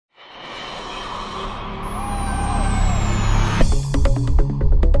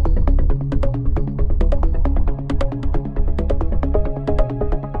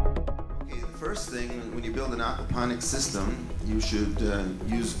should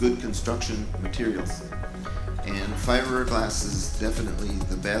use good construction materials. And fiberglass is definitely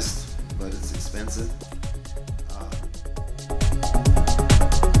the best, but it's expensive.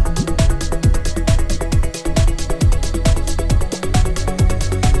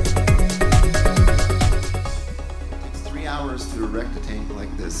 To erect a tank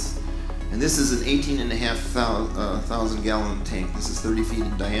like this, and this is an 18,500 gallon tank. This is 30 feet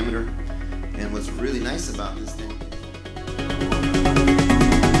in diameter, and what's really nice about this tank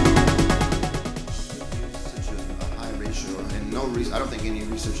such a high ratio, and I don't think any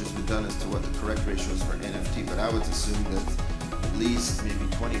research has been done as to what the correct ratio is for an NFT, but I would assume that at least maybe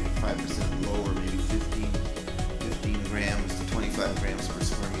 25% lower, maybe 15 grams to 25 grams per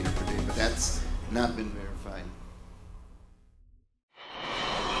square meter per day, but that's not been verified.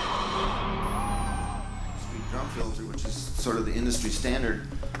 Drum filter, which is sort of the industry standard,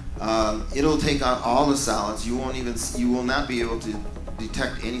 it'll take out all the solids. You will not be able to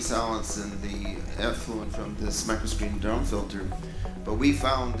detect any solids in the effluent from this microscreen drum filter. But we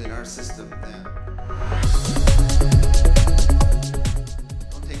found in our system that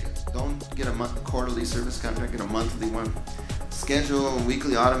don't get a quarterly service contract, get a monthly one. Schedule a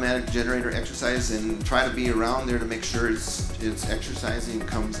weekly automatic generator exercise and try to be around there to make sure it's exercising and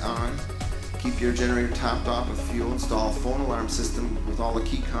comes on. Keep your generator topped off with fuel. Install a phone alarm system with all the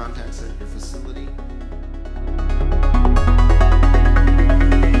key contacts at your facility.